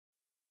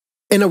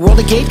In a world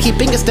of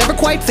gatekeeping, it's never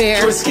quite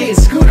fair. So it's Skate and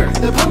Scooter,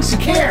 the punks who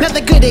care. Not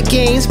that good at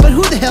games, but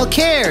who the hell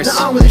cares?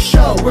 Now on with the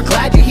show, we're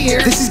glad you're here.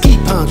 This is Geek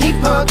Punk. Geek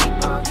Punk.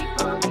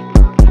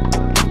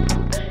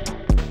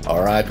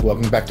 Alright,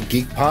 welcome back to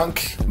Geek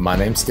Punk. My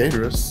name's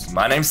Skaidris.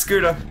 My name's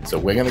Scooter. So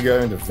we're going to go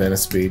into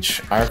Venice Beach.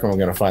 I reckon we're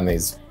going to find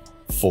these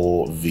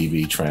 4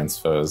 VB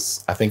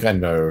transfers. I think I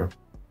know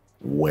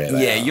where they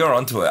are. Yeah, you're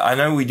onto it. I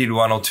know we did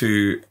 1 or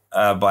 2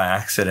 by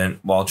accident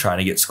while trying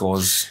to get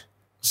scores.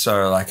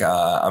 So, like,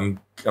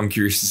 I'm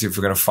curious to see if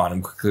we're going to find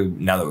them quickly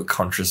now that we're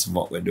conscious of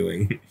what we're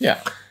doing.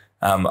 Yeah.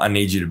 I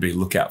need you to be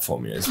lookout for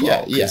me as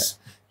well. Yeah.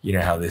 You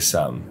know how this...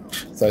 So,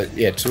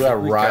 yeah, to our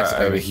right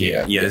over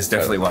here. Yeah, there's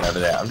definitely one over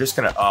there. I'm just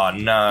going to... Oh,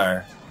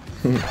 no.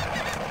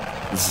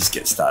 Let's just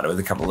get started with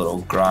a couple of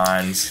little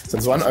grinds. So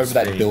there's one over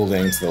that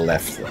building to the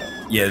left.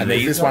 Yeah, and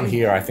this one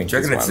here, I think. Do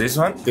you reckon it's this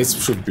one?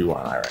 This should be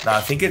one, I reckon. No,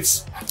 I think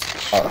it's...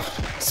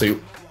 So...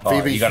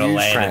 VB you got to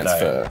land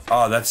transfer. it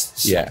though. Oh,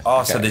 that's... Yeah.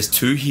 Oh, okay. so there's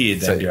 2 here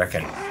then, do you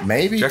reckon?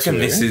 Maybe 2. Do you reckon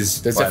this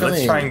is... There's Wait, definitely...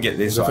 let's try and get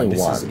this one. This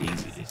one. is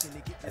easy,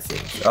 I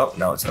think. Oh,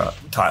 no, it's not.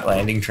 Tight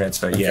landing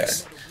transfer, okay.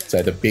 Yes.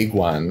 So the big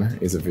one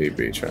is a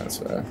VB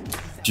transfer.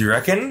 Do you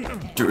reckon?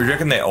 Do you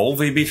reckon they're all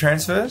VB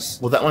transfers?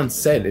 Well, that one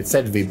said... It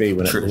said VB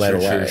when it led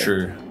away.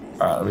 True. All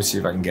right, let me see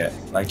if I can get,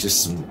 like,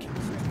 just some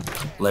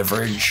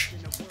leverage.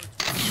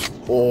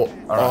 Or...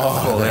 All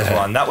right, oh, there's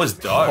one. That was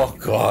dope. Oh,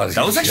 God.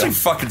 That was actually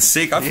fucking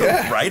sick. I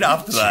feel great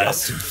after that.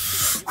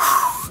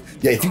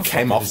 Yeah, if you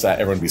came off that,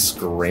 everyone would be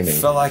screaming. I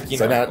felt like, you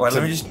know... Now, wait,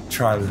 let me just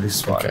try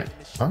this one. Okay.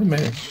 Oh,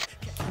 man.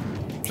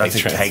 That's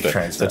a cake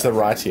transfer. So to the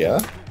right here.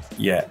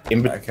 Yeah.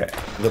 Okay.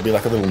 There'll be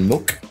like a little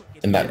nook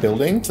in that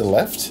building to the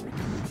left.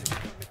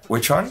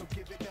 Which one?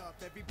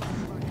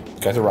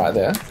 Go to right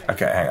there.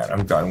 Okay, hang on.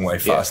 I'm going way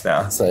fast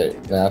now. So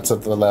now to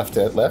the left.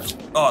 Left.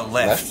 Oh,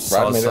 left.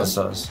 Right,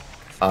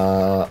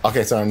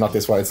 okay, so not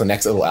this one. It's the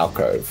next little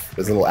alcove.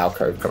 There's a little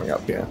alcove coming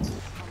up here.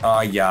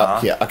 Oh, yeah.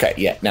 Up here. Okay,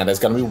 yeah. Now there's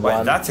going to be one.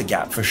 Wait, that's a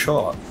gap for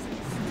sure.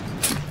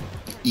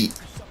 Wait.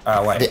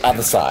 The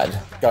other side.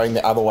 Going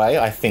the other way,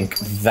 I think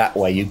that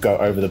way you go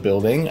over the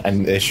building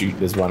and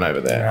there's one over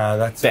there.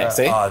 That's there,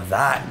 see? Oh,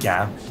 that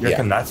gap. You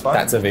reckon that's one?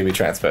 That's a VB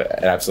transfer.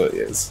 It absolutely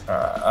is.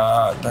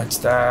 That's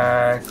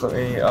that. Let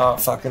me... Oh,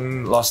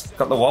 fucking lost.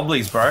 Got the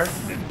wobblies, bro.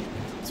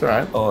 It's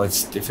alright. Oh,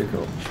 it's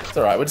difficult. It's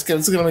alright. We're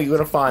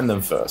gonna find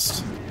them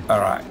first.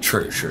 Alright,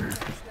 true.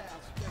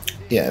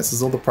 Yeah, this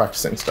is all the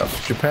practicing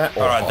stuff. Japan.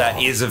 Alright,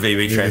 that is a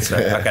VB transfer.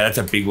 Okay, that's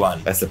a big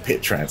one. That's a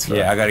pit transfer.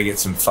 Yeah, I gotta get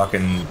some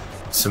fucking...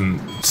 some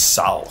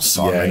sauce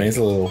on yeah, me. it needs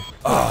a little...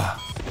 Yeah,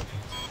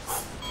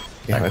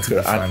 that's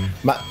good. I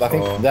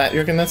think that, you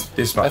reckon that's...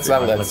 This might be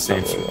one. Let's see.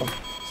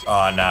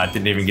 Oh, no, I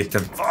didn't even get to...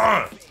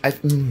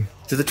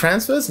 Do the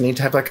transfers need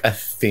to have, like, a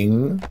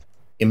thing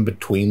in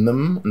between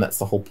them? And that's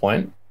the whole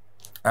point?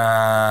 Like,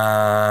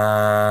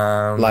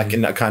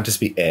 and that can't just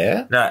be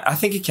air? No, I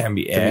think it can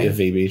be air. Could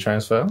be a VB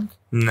transfer?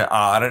 No,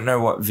 I don't know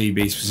what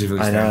VB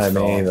specifically stands for.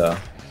 I know, me either.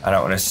 I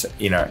don't want to,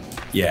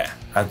 yeah.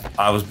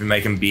 I was been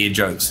making beer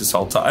jokes this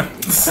whole time.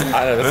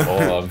 I know, that's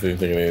all I've been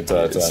thinking the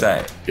entire time.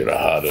 Same. Get a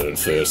harder and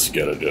first, you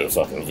gotta do a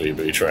fucking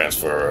VB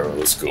transfer over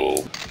the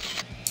school.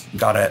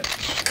 Got it.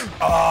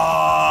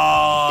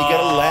 Oh! You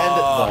gotta land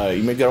it though.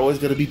 You always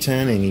gotta be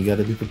turning. You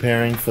gotta be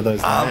preparing for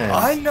those lands.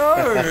 I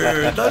know.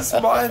 That's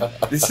my...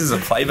 This is a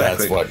playback.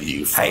 That's what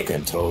you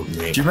fucking told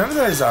me. Do you remember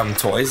those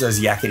toys, those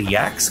yakety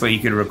yaks, where you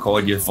could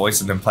record your voice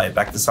and then play it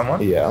back to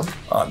someone? Yeah.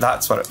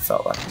 That's what it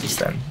felt like just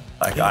then.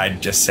 Like, I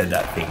just said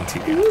that thing to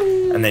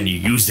you, and then you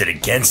used it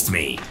against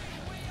me.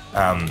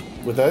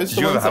 Were those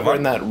the ones that were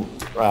in that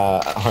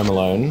Home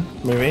Alone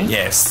movie?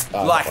 Yes,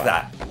 like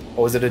that.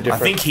 Or was it a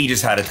different... I think he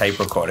just had a tape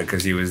recorder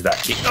because he was that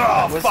kid.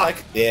 Oh, fuck!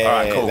 Like, yeah,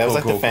 right, cool, that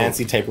was cool, the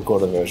fancy tape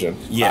recorder version.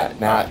 Yeah.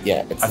 Now,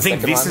 yeah. I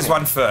think this is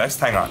one first.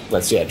 Hang on.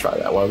 Let's, try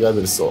that. Well, I'll go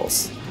with the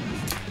sauce.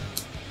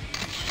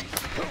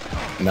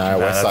 No,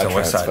 West Side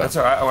transfer. That's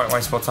alright. I won't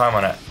waste more time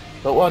on it.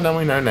 But well, no,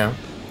 we know now.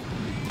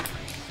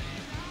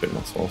 Bit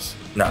more sauce.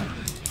 No,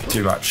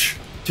 too much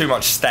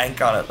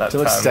stank on it that time.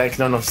 Too much stank,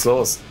 not enough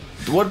sauce.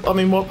 What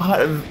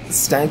part of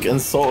stank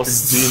and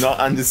sauce do you not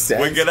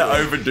understand? We're gonna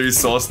overdo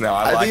sauce now.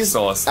 I like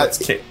sauce. Let's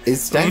kick.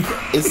 Is stank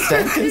and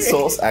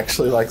sauce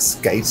actually like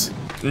skate?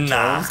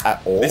 Nah,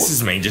 at all. This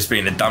is me just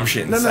being a dumb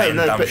shit and saying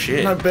dumb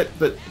shit. No, but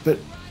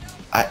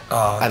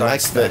I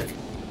like that.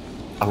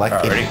 I like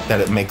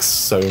that it makes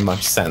so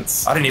much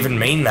sense. I didn't even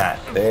mean that.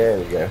 There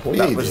we go.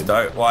 That was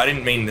dope. Well, I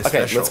didn't mean this.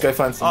 Okay, let's go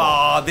find some.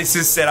 Oh, this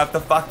is set up to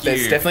fuck you.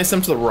 There's definitely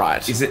some to the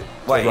right. Is it?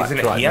 Wait, isn't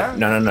it here?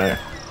 No.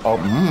 Oh,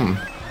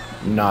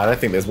 no, I don't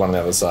think there's one on the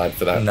other side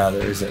for that. No,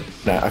 there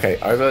isn't. No, okay,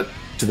 over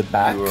to the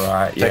back.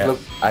 Right, Take a look.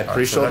 I'm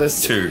pretty sure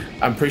there's 2.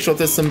 I'm pretty sure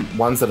there's some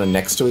ones that are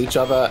next to each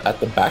other at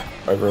the back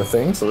over a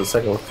thing. So let's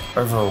take a look.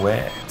 Over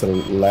where? To the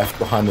left,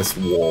 behind this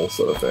wall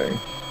sort of thing.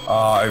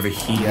 Oh, over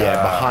here.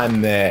 Yeah,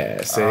 behind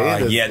there. See?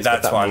 Yeah,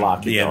 that's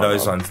one. Yeah,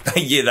 those ones.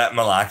 Yeah, that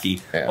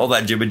malarkey. Yeah. All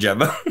that jibber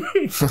jabber.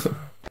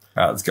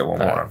 Let's get one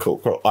more. Right,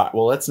 cool. All right,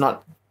 well, let's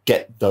not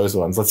get those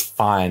ones. Let's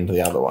find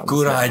the other ones.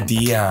 Good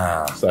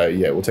idea. So,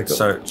 yeah, we'll take a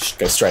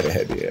go straight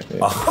ahead here. Yeah.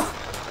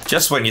 Oh,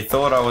 just when you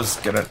thought I was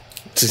going to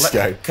Just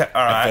go.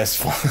 All right.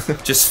 Best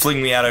Just fling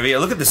me out of here.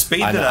 Look at the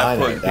speed that I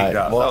picked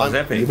up. Well, that was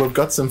epic. We've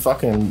got some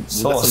fucking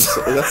Sauce.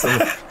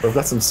 We've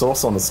got some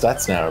sauce on the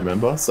stats now.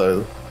 Remember?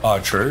 So. Oh,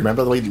 true.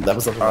 Remember that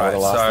was like all right, the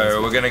last.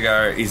 So we're gonna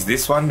go. Is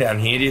this one down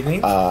here? Do you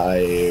think?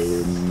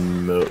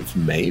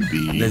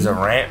 Maybe. There's a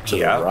ramp to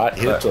here. the right.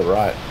 Hit it to the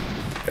right.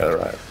 Go to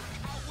the right.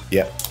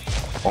 Yep.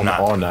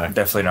 Oh no.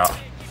 Definitely not.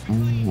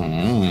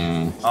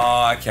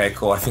 Oh, okay,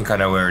 cool. I think I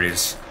know where it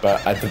is.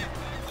 But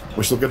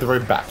we should look at the very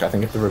back. I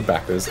think at the very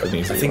back there's an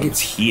easy I think one. it's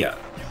here.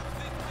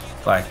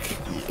 Like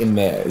in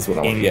there is what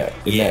I want. Yeah,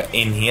 in there.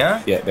 In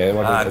here? Yeah, there.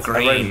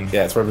 Green.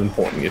 It's where I've been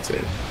pointing you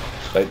to.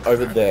 But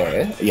over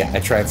there, yeah,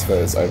 it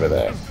transfers over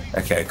there.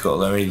 Okay, cool.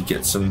 Let me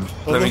get some.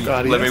 Oh,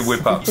 let me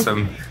whip up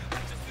some.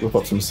 Whip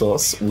up some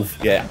sauce. Oof,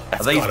 yeah,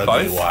 are these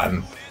both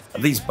one?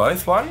 Are these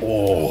both one?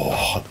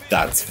 Oh,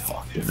 that's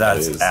fucking.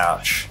 That's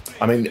ouch.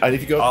 I mean,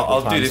 if you go,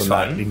 I'll do this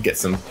one. You can get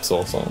some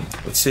sauce on.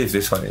 Let's see if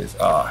this one is.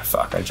 Oh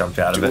fuck! I jumped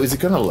out of it. Is it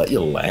gonna let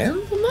you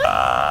land on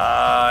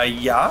that?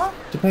 Yeah.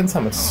 Depends how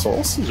much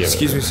sauce you get.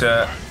 Excuse me,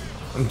 sir.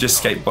 I'm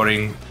just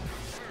skateboarding.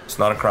 It's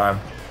not a crime.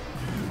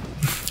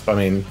 I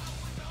mean,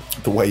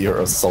 the way you're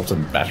assault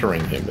and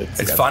battering him.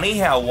 It's funny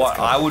how what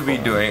I would be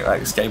doing,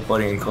 like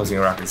skateboarding and causing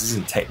a ruckus,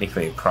 isn't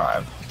technically a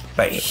crime,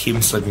 but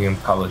him sleeping in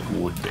public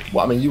would be.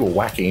 Well, I mean, you were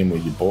whacking him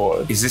with your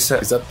board. Is this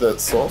Is that the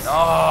sauce?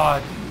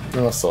 Oh,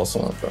 no sauce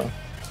on it, bro.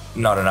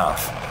 Not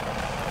enough.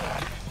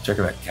 Check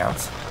if that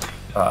counts.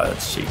 Oh,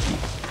 that's cheeky.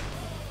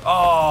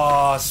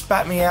 Oh,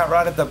 spat me out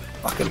right at the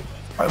fucking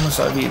almost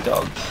over your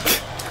dog.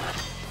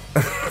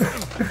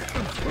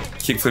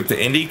 Kickflip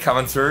to Indy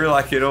coming through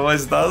like it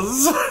always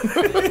does.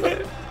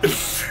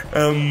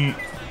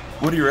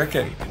 What do you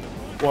reckon?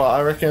 Well,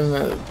 I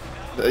reckon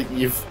I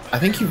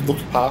think you've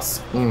looked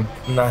past. No,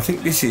 I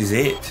think this is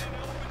it.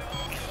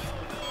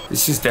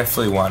 This is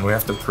definitely one. We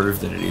have to prove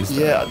that it is.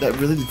 Yeah, that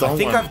really is. I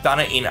think I've done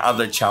it in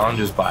other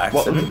challenges by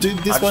accident. Well, dude,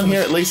 this one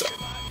here at least.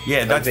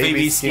 Yeah, that's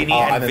VB skinny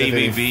and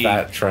VBB.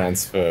 Fat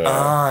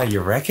transfer.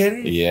 You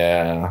reckon?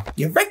 Yeah.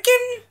 You reckon?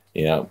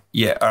 Yeah.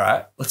 Yeah, all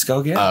right. Let's go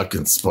again. I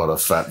can spot a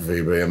fat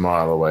VB a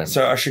mile away.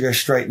 So I should go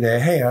straight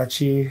there. Hey,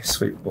 Archie.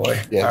 Sweet boy.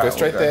 Yeah, all go right,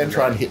 straight there and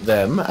try and hit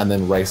them and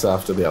then race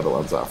after the other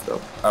ones after.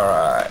 All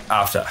right,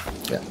 after.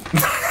 Yeah.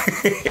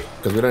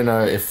 Because we don't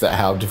know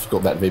how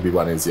difficult that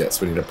VB1 is yet,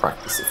 so we need to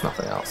practice if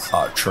nothing else.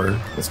 Oh, true.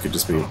 This could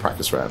just be a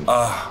practice round.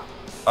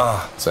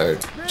 So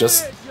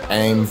just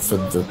aim for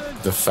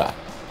the fat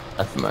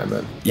at the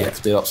moment. Yeah. Like,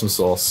 speed up some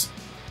sauce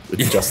with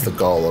just the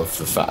goal of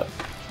the fat.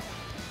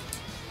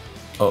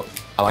 Oh.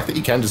 I like that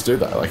you can just do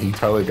that. Like, you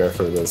totally go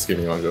for the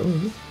skinny one. Go,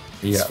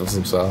 yeah. For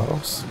some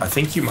sauce. I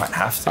think you might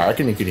have to. I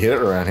reckon you could hit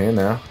it around here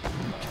now.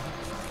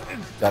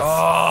 That's,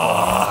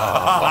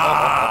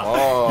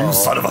 You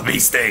son of a bee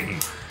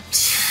sting.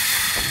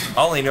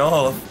 Ollie,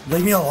 no.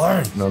 Leave me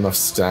alone. Not enough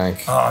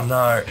stank. Oh,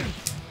 no.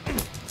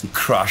 You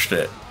crushed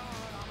it.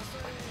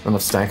 Not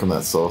enough stank on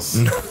that sauce.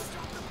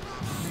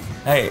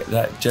 Hey,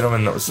 that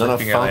gentleman that was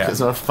sleeping earlier. There's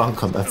not enough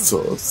funk on that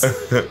sauce.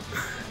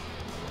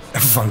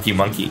 Funky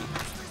monkey.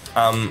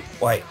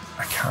 Wait,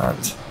 I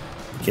can't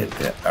get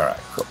there. All right,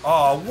 cool.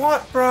 Oh,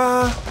 what,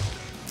 bruh?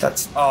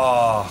 That's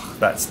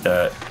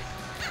dirt.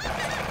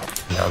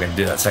 Now I'm going to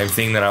do that same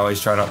thing that I always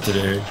try not to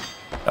do.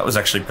 That was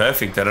actually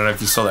perfect. I don't know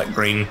if you saw that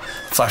green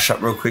flash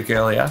up real quick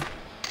earlier.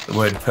 The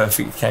word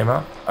perfect came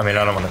up. I mean,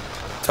 I don't want to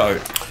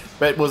tote.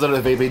 But was it a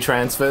VB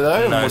transfer,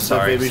 though? No, was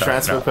sorry. the VB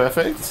transfer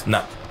perfect?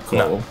 No. Cool.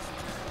 No.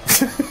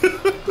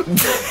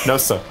 No,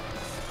 sir.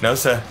 No,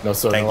 sir. No,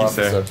 sir. Thank you,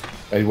 sir.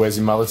 Hey, where's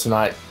your mother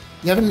tonight?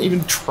 You haven't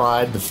even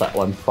tried the fat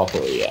one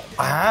properly yet.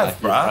 I have,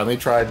 bruh. You've only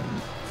tried...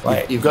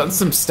 Wait. You've gotten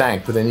some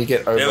stank, but then you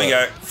get over... There we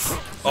go.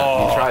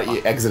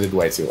 You exited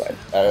way too late.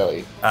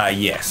 Early.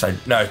 Yes.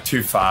 No,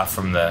 too far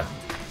from the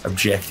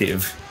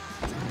objective.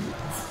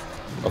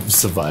 Of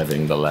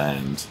surviving the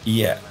land.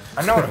 Yeah.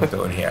 I know what I'm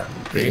doing here.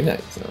 You know,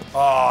 so.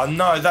 Oh,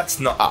 no, that's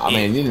not I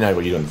mean, you didn't know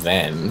what you're doing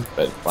then,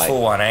 but like...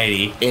 Full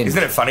 180.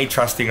 Isn't it funny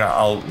trusting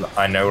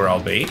I know where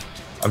I'll be?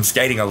 I'm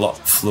skating a lot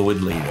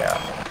fluidly now.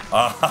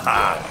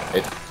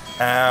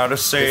 How to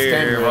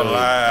save a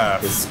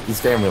life. This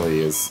game really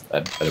is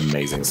an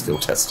amazing skill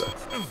tester.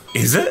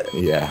 Is it?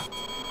 Yeah.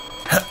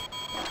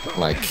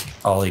 Like...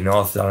 Ollie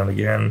North done it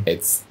again.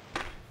 It's...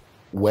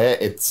 Where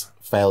its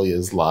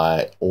failures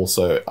lie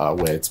also are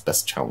where its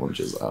best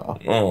challenges are.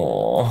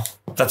 Oh,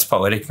 that's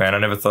poetic, man. I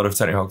never thought of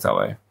Tony Hawk that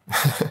way.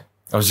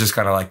 I was just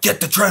kind of like,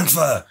 get the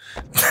transfer.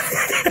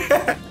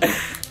 I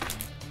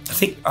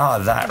think,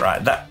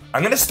 that.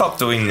 I'm going to stop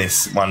doing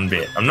this one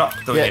bit. I'm not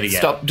doing it again.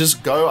 Stop.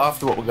 Just go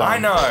after what we're going I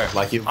know. for.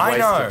 Like, you've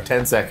wasted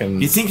 10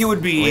 seconds. You think it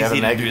would be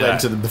easy to do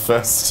that?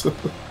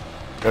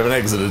 We haven't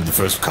exited the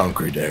first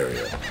concrete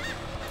area.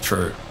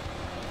 True.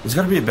 There's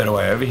got to be a better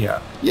way over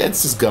here. Yeah,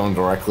 it's just going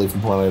directly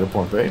from point A to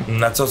point B.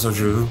 And that's also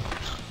true.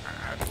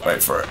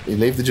 Wait for it. You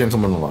leave the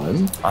gentleman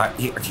alone. I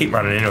keep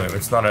running into him.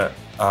 It's not a...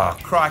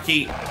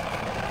 crikey.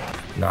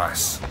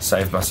 Nice.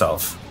 Saved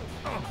myself.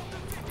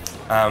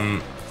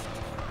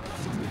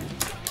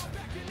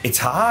 It's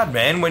hard,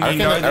 man, when I you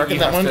know reckon that you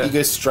that have one, to... you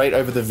go straight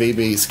over the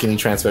VB skinny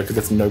transfer because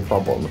it's no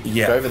problem.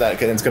 Yeah. Go over that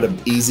because it's got an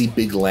easy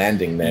big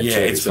landing there Yeah,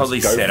 too. it's So probably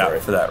just go set up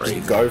it. for that Just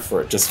reason. go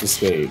for it, just for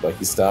speed. Like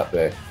you start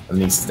there. And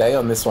then you stay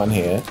on this one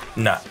here.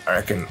 Nah, I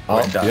reckon Oh,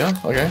 we're done. yeah,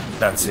 okay.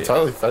 That's it.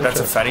 Totally. That's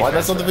a fatty Why,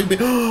 that's not the transfer.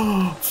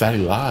 VB. Fatty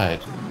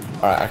lied.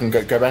 Alright, I can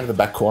go back to the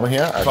back corner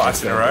here. I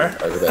Twice in a row?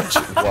 Over there.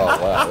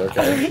 Wow,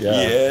 okay.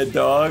 Yeah. Yeah,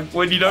 dog.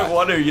 When you don't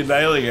want to, you're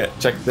nailing it.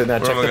 Check the am I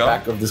going?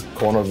 back of this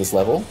corner of this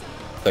level.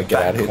 So get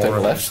Back out here, take corner a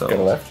of left, this go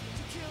level. to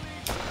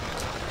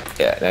left.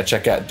 Yeah, now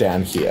check out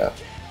down here.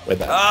 Where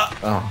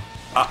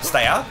that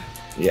Stay up?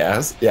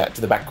 Yes, yeah,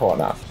 to the back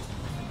corner.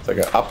 So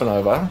go up and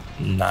over.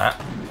 Nah,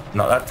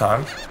 not that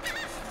time.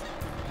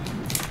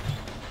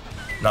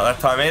 Not that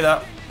time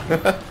either.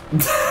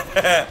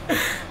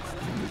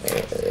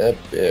 Yep,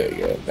 there we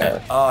go.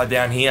 Now, Oh,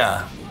 down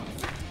here.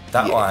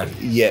 That one.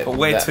 yeah. But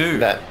where to?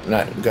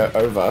 No, go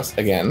over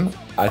again.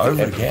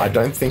 Over again? I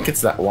don't think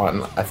it's that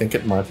one. I think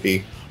it might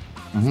be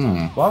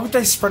Why would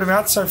they spread them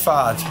out so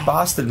far? It's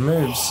bastard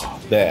moves.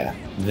 there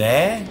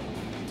There?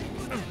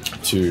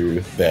 to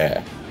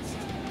there.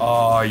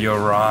 Oh, you're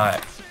right.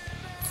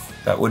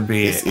 That would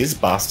be This it. is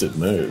bastard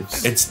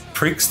moves. It's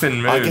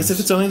Brixton moves. I guess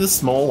if it's only the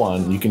small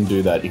one, you can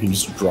do that. You can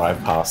just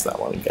drive past that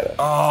one and get it.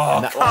 Oh,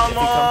 And that one, come if you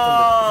come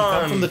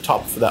on! from the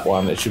top for that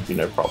one, it should be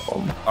no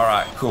problem. All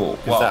right, cool.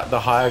 Well, That the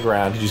higher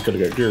ground, you just got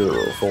to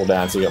go fall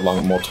down, so you get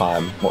more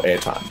time, more air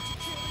time,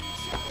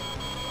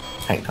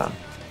 tank time.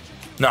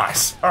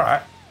 nice. All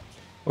right.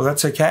 Well,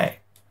 that's okay.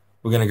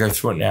 We're going to go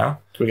through it now.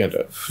 We're gonna do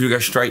it. Should we go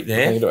straight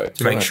there Yeah, you do it.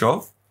 to Go make ahead.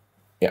 sure?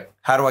 Yeah.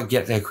 How do I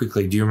get there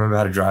quickly? Do you remember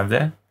how to drive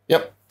there?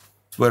 Yep.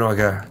 Where do I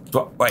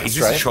go? Wait, is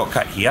this a Straight.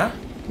 shortcut here?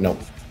 Nope.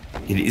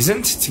 It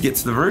isn't to get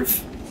to the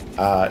roof?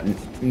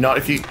 Not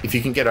if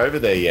you can get over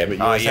there, yeah. But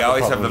you always yeah, have I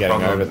always a have problem the getting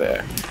problem. over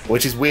there,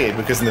 which is weird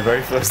because in the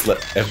very first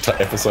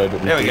episode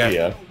that we There we did go.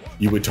 here,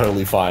 you were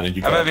totally fine and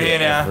you got I'm over here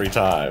now. every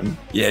time.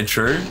 Yeah,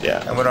 true.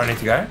 Yeah. And where do I need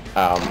to go?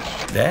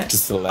 There?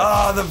 Just to the left.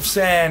 Oh, the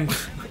sand.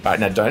 Right,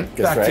 now don't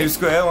go Back to straight.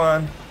 square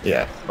one.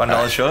 Yeah.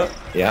 $1 short.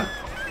 Yeah.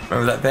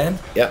 Remember that band?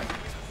 Yep.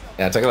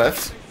 Now take a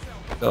left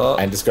Oh,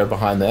 and just go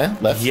behind there.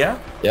 Left. yeah,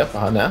 Yep.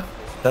 Behind there.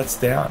 that's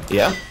down.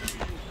 Yeah.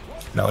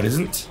 No, it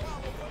isn't.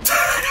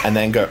 And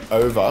then go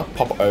over.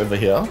 Pop over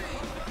here.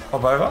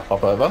 Pop over.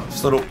 Pop over.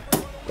 Just a little.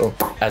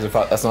 Oh, as if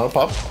that's not a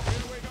pop.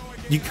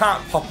 You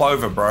can't pop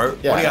over, bro.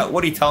 Yeah.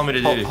 What are you telling me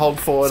to do? Hold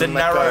forward It's a and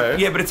let narrow. go.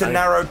 Yeah, but it's a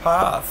narrow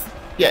path.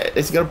 Yeah.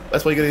 That's what you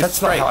got to do. That's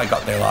straight. not how I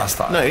got there last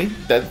time. No,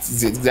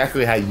 that's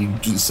exactly how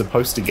you're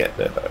supposed to get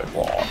there, though.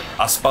 Well,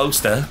 I'm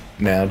supposed to.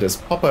 Now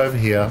just pop over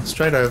here,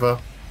 straight over.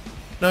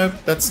 No,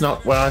 that's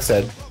not what I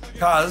said.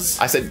 Cause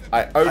I said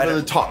over don't-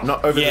 the top,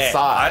 not over the yeah,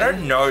 side. I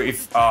don't know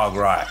if. Oh,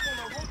 right.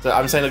 So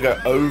I'm saying to go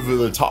over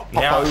the top.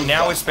 Pop over.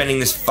 Now we're spending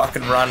this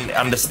fucking run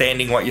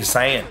understanding what you're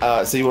saying.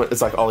 See what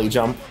it's like, ollie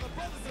jump.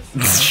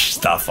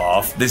 Stuff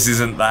off. This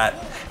isn't that.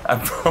 I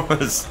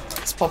promise.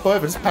 Just pop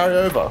over. Just parry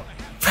over.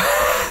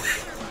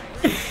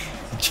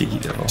 Cheeky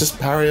devil. Just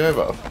parry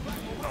over.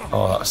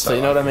 Oh, that's So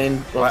you know what I mean?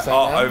 What I'm Like, saying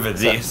oh, now? over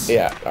So- this.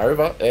 yeah,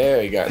 over.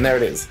 There you go. And there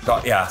it is.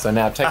 Got yeah. So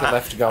now take a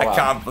left to go I up.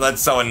 can't.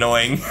 That's so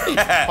annoying.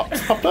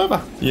 Just popped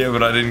over. Yeah,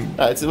 but I didn't.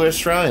 We're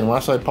Australian. Why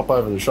should I pop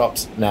over the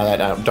shops? Now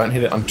that don't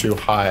hit it on too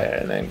high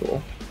an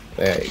angle.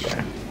 There you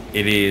go.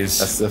 It is.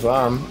 That's the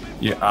farm.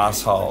 You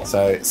asshole.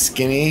 So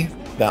skinny,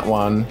 that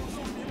one,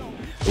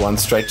 the one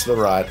straight to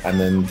the right, and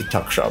then the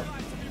tuck shop.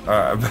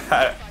 All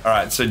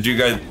right. So do you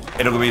go?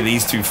 It'll be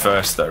these two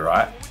first, though,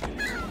 right?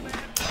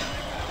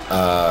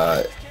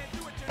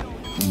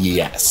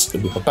 Yes,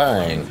 it'll be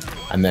bang,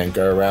 and then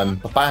go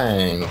around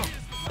bang,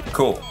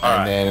 Cool. All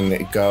right. and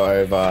then go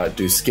over,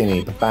 do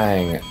skinny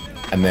bang,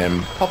 and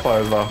then pop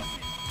over,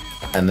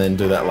 and then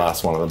do that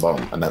last one at the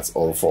bottom, and that's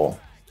all four.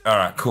 All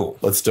right. Cool.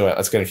 Let's do it.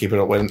 Let's go keep it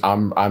up.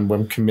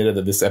 I'm committed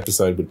that this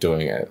episode we're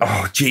doing it.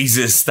 Oh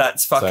Jesus,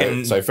 that's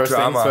fucking So first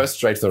drama. things first,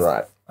 straight to the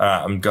right. All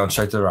right, I'm going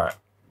straight to the right.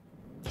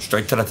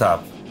 Straight to the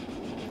top.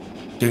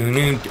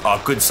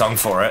 Oh, good song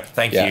for it.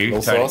 Thank Yeah, you,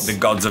 little Tony, sauce. the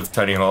gods of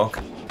Tony Hawk.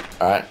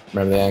 All right,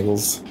 remember the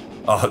angles.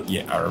 Oh,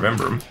 yeah, I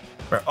remember him.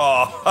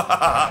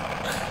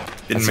 Oh,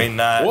 didn't mean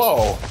that.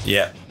 Whoa,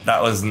 Yeah,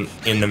 that wasn't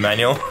in the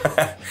manual.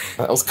 that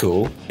was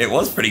cool. It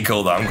was pretty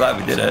cool, though. I'm glad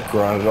we did it.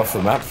 Grind it off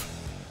the map.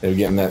 They were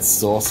getting that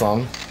sauce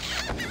on.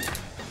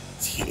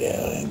 Yeah,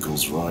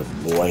 angles right,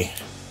 boy.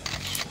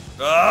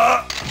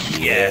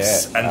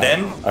 Yes. Yeah, And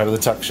then? over the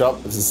tuck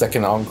shop. There's the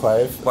second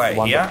enclave. Wait,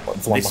 here?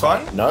 It's the one This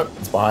behind. one? Nope,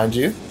 it's behind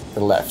you. To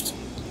the left.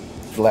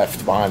 To the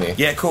left, behind you.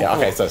 Yeah, cool. Yeah,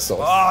 cool. okay, so sauce.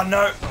 Oh,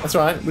 no. That's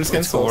right. We're just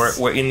getting Cool. sauce.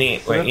 We're in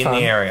the We're in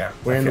time. area.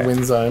 We're in the Okay.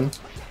 wind zone.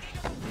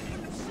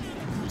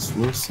 Just a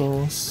little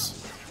sauce.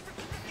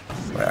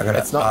 Wait, I gotta,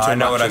 It's not too I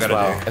know much what I as gotta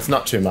well. do. It's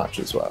not too much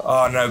as well.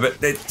 Oh, no,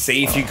 but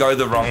see, if you go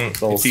the wrong...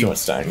 all if you, too much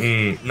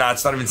stank. No,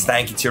 it's not even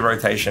stank, it's your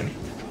rotation.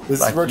 This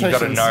like, you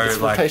gotta know, it's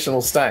like-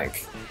 rotational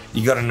stank.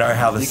 You gotta know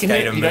how the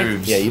skater you don't-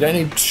 moves. Yeah, you don't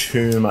need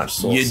too much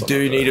sauce. You on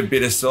do it, need a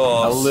bit of a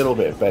sauce. little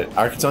bit, but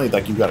I can tell you,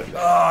 like, you got it.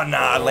 Oh, no,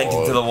 I leant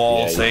into the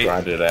wall, Yeah, see? you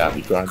grinded it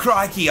out.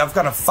 Crikey, I've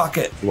gotta fuck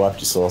it. You wiped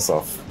your sauce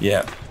off.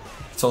 Yeah,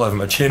 it's all over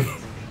my chin.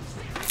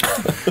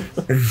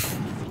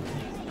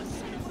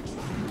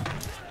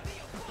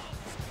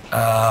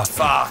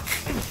 Fuck.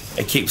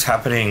 It keeps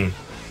happening.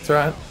 It's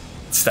alright.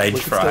 Stage We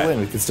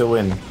fright. could still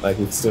win. Like,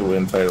 we could still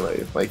win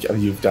totally. Like,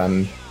 you've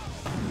done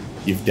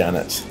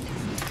it.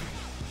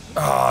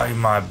 Oh,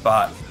 my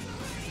butt.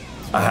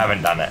 I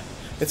haven't done it.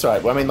 It's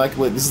right. Well, I mean, like,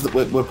 we're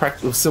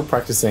still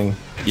practicing.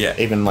 Yeah.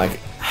 Even like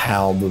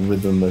how the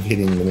rhythm of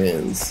hitting them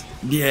is.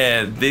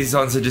 Yeah, these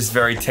ones are just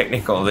very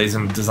technical. These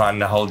are designed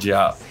to hold you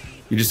up.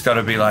 You just got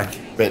to be like,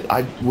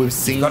 But we've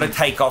seen. got to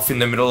take off in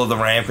the middle of the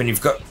ramp, and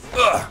you've got.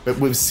 But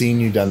we've seen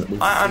you done.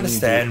 I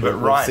understand, but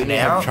right you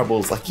now, have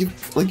troubles. Like you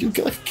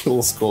get like a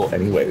kill score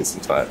anyway this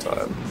entire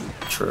time.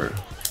 True.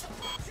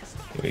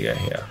 Here we go.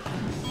 Here.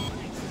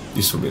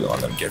 This will be the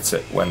one that gets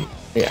it when.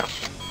 Yeah.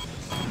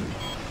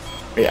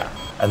 Yeah.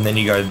 And then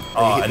you go.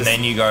 And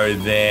then you go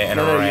there and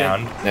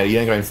around. No,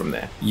 you're going from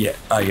there. Yeah.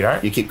 Oh, you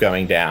don't. You keep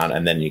going down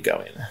and then you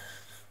go in.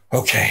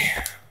 Okay.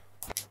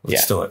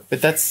 Let's do it.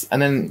 But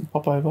and then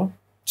pop over.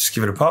 Just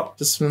give it a pop.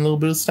 Just a little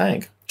bit of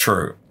stank.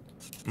 True.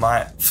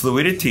 My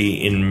fluidity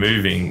in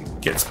moving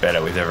gets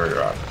better with every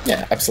run.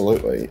 Yeah,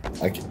 absolutely.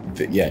 Like,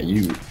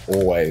 you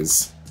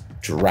always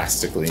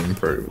drastically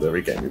improve with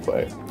every game you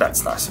play.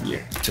 That's nice of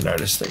you to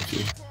notice. Thank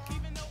you.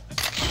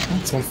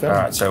 That's unfair.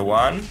 All right, so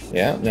one.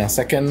 Yeah. Now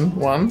second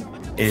one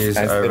is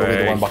it'll over. be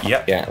the one behind.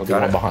 Yep. Yeah, it'll be the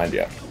one behind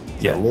you.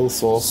 Yeah. A little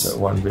sauce. So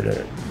one bit of.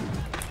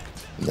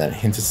 And then a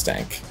hint of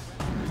stank.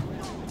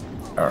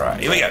 All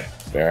right, here we go.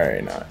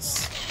 Very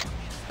nice.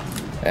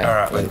 Yeah, All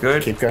right, we're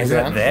good. Keep going is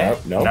down. It there?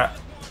 Nope. No.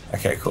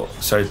 Okay, cool.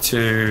 So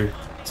two.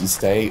 You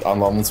stay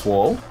along this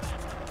wall.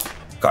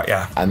 Got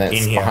ya. And then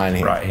it's in here, behind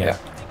him. right here.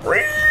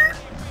 Yeah.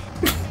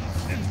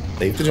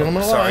 Leave the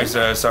gentleman alone. Sorry,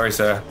 sir. Sorry,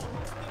 sir.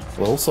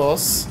 Little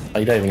sauce. Oh,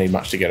 you don't even need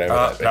much to get over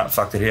that bit. No,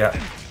 fucked it here.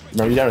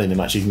 No, you don't really need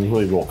much. You can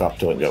really walk up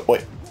to it and go,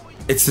 wait.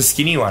 It's the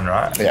skinny one,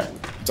 right? Yeah,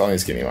 it's only a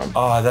skinny one.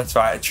 Oh, that's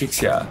right. It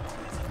tricks you.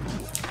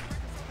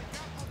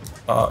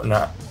 Oh,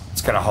 no.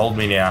 It's going to hold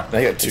me now. Now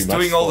you got too much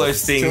doing all sauce.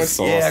 those Too much things.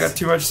 sauce. Yeah, I got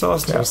too much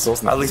sauce now. Too much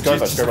sauce now. I Let's legit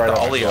go, just go right over.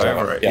 ollie Go right over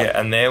over. it. Yeah. Yeah,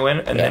 and there when?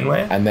 And then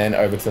where? And then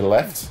over to the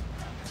left.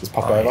 Just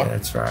pop over. Yeah,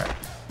 that's right.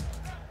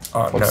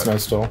 Oh, Pop no.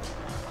 snowstorm.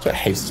 So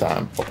heaps of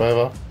time. Pop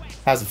over.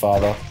 How's the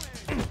father?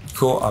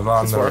 Cool, I'm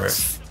on This the works.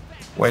 roof.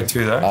 Where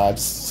to, though?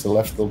 Just to the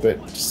left a little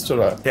bit. Just to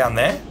the Down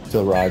there?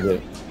 right a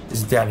bit.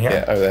 Is it down here?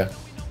 Yeah, over there.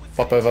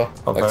 Pop over.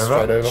 Pop like over?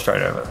 Straight over.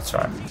 Straight over, that's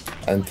right.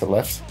 And to the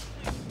left.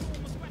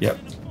 Yep.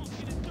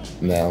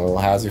 Now, little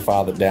how's your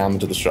father down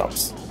to the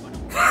shops.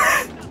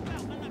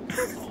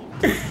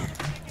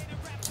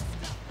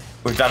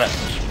 We've done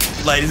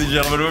it. Ladies and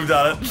gentlemen, we've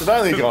done it. It's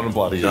only gone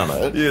bloody done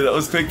it. Yeah, that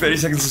was quick. 30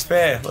 seconds to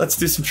spare. Let's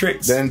do some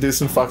tricks. Then do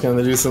some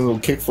little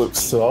kick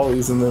flips to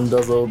ollies and then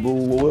does a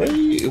little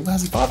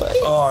how's your father?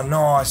 Oh,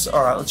 nice.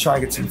 All right, let's try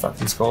and get some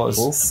fucking scores.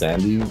 Little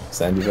sandy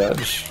veg.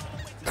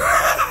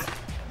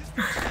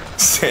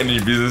 Sandy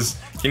business.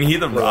 Can you hear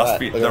the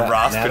rasp in my Now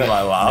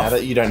laugh?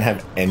 that you don't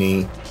have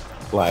any,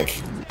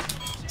 like,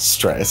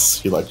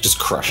 stress, you're, like, just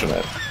crushing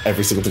it.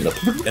 Every single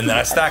thing. And then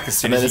I stack as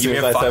soon And as then you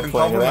give me a as soon as I fucking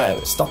start playing it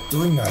compliment. out. Stop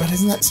doing that. But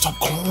isn't that stop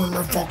calling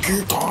the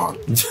fucking time?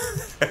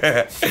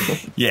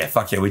 Yeah,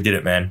 fuck yeah, we did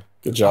it, man.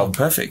 Good job. Oh,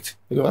 perfect.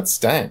 Look at that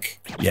stank.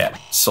 Yeah,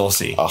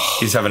 saucy. Oh.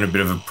 He's having a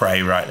bit of a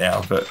prey right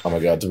now, but Oh my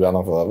god, to be on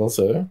another level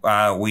too.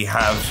 we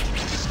have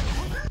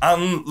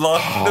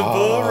unlocked the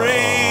bull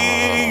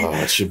ring. Oh,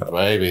 it's your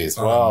babies.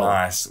 Oh, Wow.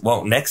 nice.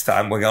 Well, next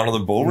time we're going to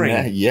the bull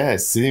ring. Yeah,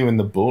 see you in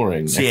the bull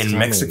ring. See you next in time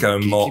Mexico,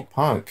 Geeky more.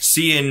 Punk.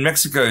 See you in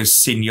Mexico,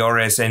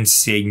 senores and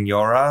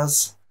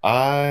senoras.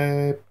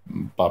 I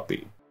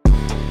puppy.